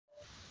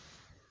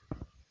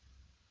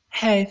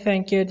Hey,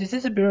 thank you. This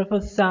is a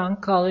beautiful song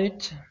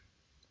called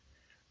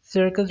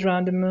Circles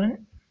Round the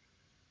Moon.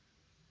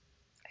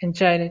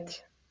 Enjoyed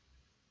it.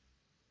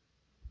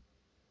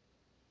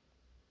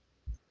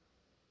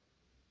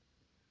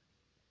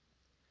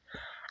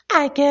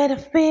 I get a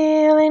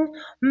feeling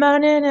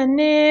morning and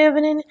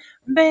evening,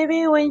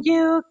 baby, when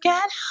you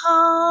get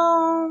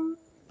home.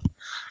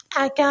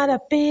 I got a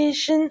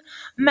vision,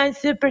 my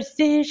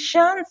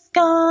superstition's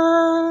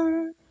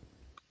gone.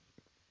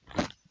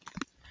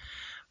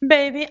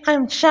 Baby,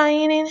 I'm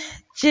shining,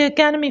 you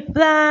got me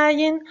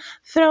flying,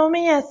 throw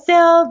me a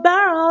silver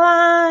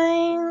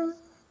line.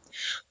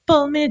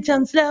 Pull me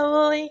down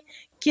slowly,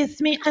 kiss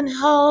me and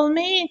hold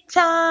me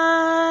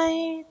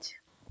tight.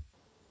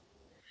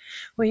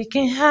 We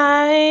can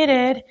hide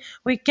it,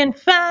 we can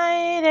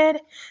fight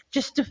it,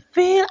 just to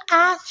feel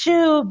as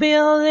you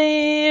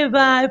believe.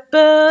 I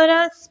put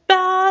a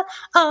spell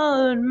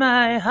on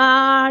my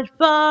heart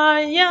for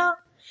you,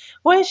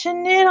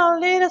 wishing it a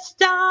little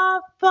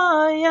star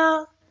for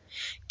you.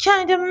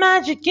 Kind of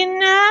magic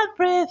in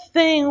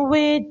everything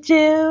we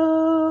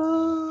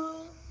do.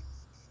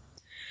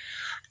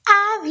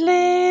 I'd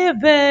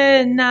live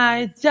and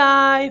I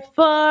die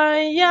for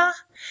ya.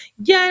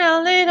 Get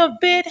a little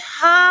bit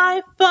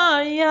high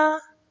for ya.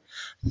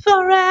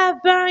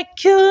 Forever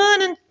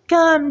couldn't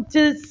come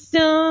too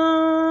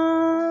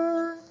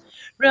soon.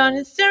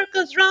 Running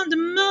circles round the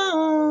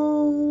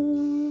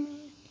moon.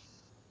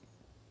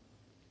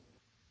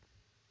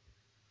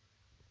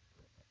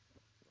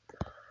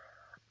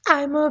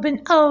 I'm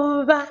moving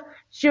over,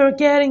 you're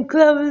getting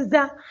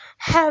closer.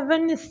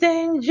 Heaven is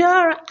in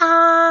your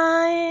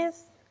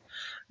eyes.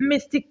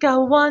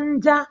 Mystical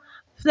wonder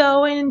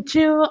flowing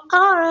into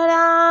our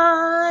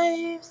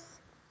lives.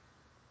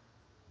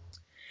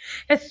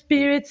 As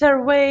spirits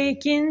are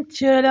waking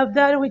to love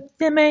that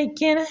we're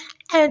making.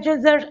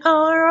 Angels are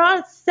on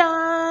our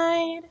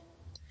side,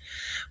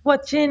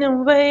 watching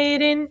and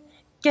waiting,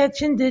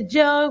 catching the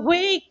joy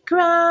we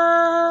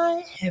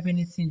cry. Heaven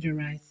is in your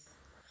eyes.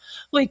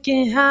 We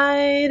can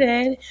hide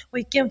it,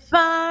 we can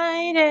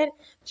find it,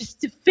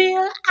 just to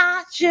feel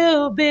as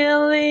you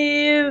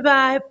believe.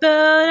 I put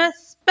a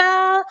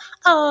spell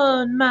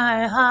on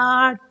my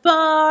heart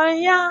for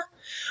ya,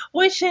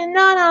 wishing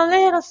on a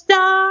little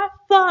star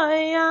for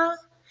ya.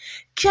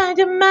 Kind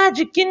of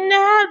magic in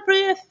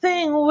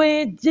everything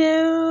we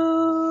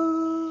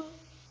do.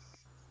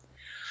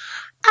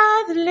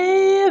 I'd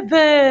live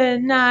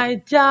and I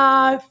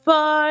die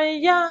for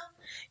ya.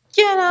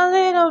 Get a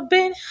little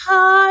bit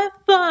high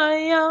for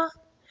ya.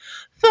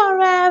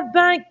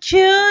 Forever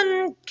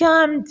couldn't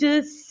come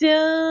too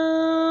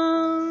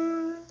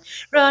soon.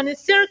 Running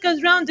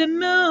circles round the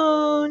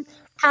moon,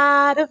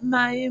 out of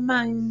my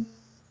mind.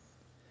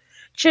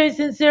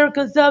 Chasing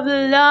circles of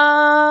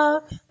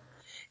love,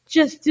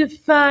 just to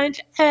find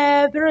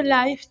every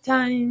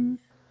lifetime.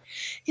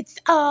 It's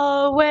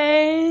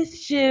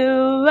always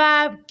you.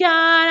 I've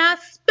got a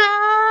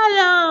spell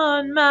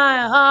on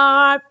my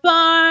heart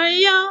for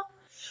you.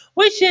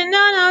 Wishing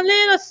on a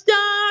little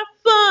star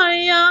for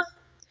you.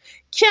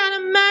 Kind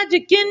of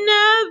magic in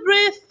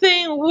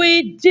everything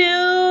we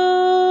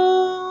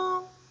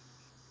do.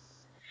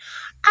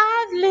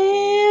 I'd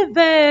live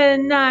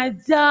and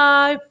I'd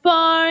die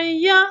for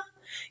ya.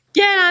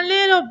 Get a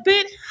little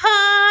bit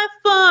high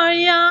for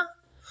ya.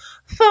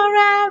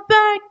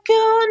 Forever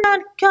could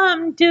not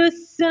come too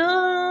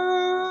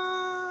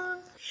soon.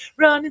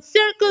 Running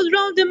circles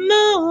round the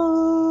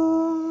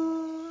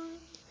moon.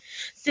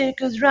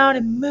 Circles round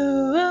the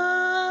moon.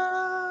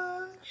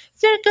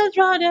 Circles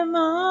round the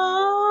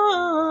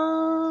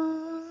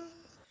moon.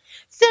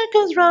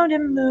 Circles round the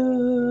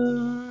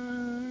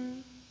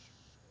moon.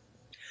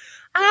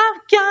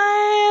 I've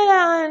got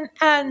on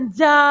and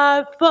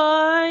die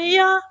for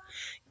ya.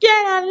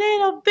 Get a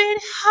little bit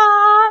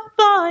high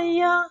for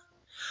ya.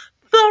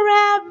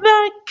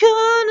 Forever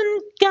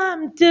couldn't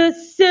come too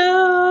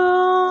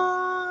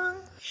soon.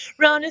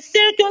 Running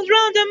circles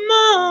round the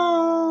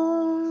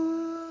moon.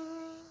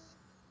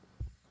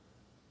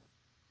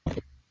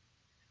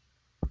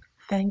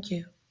 Thank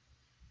you.